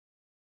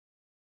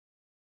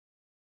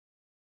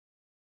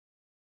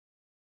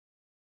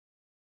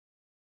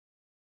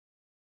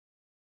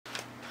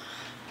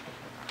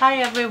Hi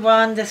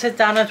everyone, this is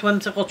Donna's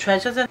Whimsical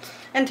Treasures,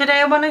 and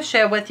today I want to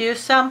share with you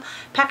some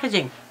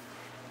packaging.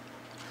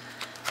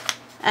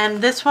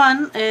 And this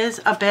one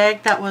is a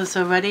bag that was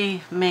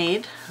already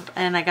made,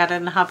 and I got it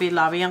in Hobby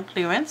Lobby on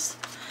clearance.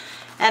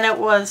 And it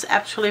was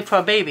actually for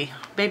a baby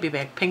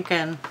bag, pink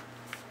and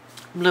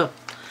blue.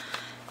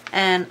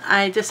 And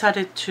I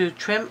decided to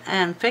trim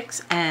and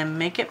fix and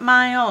make it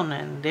my own,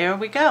 and there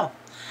we go.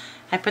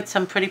 I put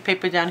some pretty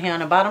paper down here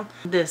on the bottom.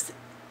 This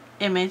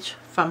image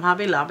from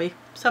Hobby Lobby,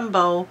 some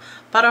bow,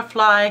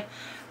 butterfly,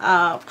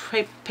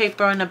 crepe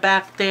paper in the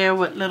back there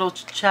with little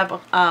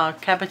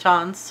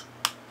cabochons.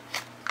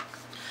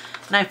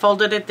 And I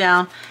folded it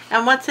down,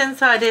 and what's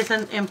inside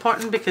isn't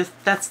important because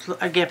that's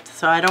a gift,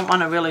 so I don't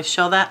want to really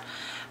show that,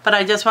 but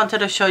I just wanted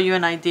to show you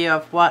an idea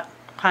of what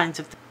kinds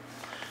of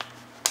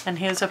things. And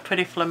here's a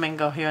pretty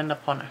flamingo here in the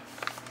corner.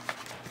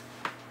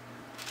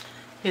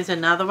 Here's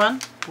another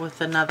one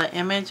with another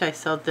image. I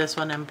sewed this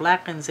one in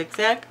black and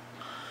zigzag.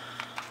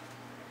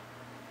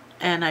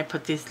 And I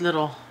put these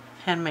little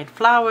handmade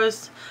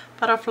flowers,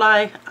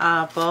 butterfly,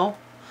 bow.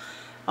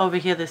 Over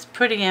here, this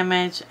pretty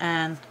image,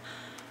 and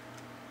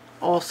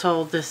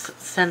also this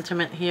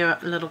sentiment here,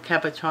 little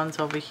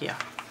cabochons over here.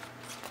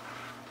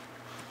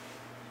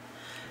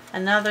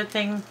 Another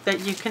thing that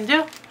you can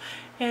do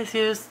is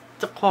use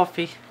the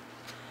coffee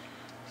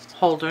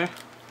holder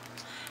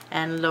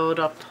and load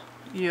up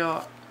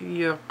your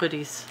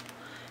goodies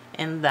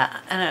in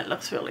that, and it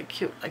looks really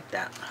cute like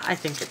that. I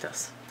think it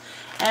does.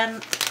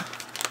 And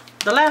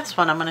the last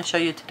one I'm going to show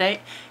you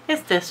today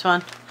is this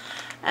one,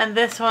 and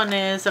this one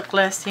is a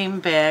glassine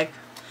bag.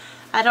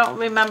 I don't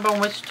remember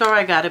which store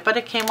I got it, but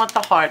it came with the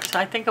hearts.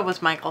 I think it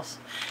was Michael's.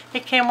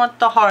 It came with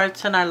the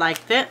hearts and I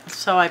liked it,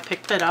 so I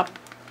picked it up.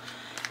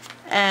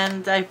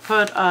 And I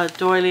put a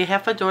doily,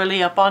 half a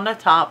doily up on the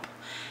top,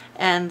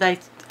 and I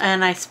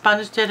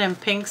sponged it in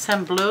pinks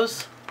and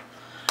blues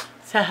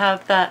to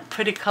have that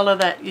pretty color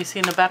that you see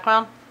in the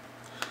background.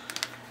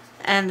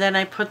 And then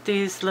I put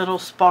these little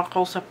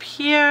sparkles up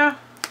here,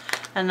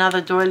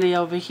 another doily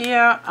over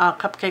here, a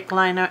cupcake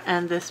liner,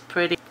 and this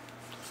pretty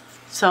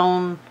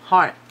sewn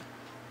heart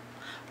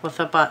with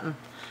a button.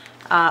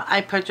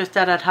 I purchased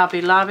that at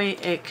Hobby Lobby.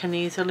 It can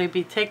easily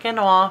be taken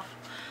off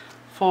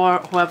for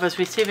whoever's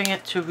receiving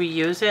it to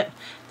reuse it.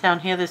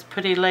 Down here, this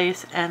pretty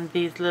lace and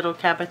these little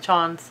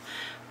cabochons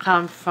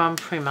come from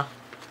Prima.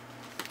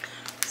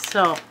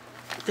 So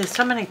there's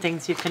so many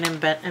things you can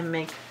invent and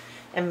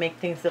make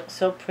things look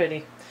so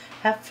pretty.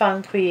 Have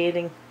fun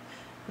creating,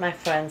 my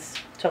friends.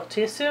 Talk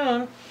to you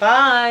soon.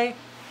 Bye.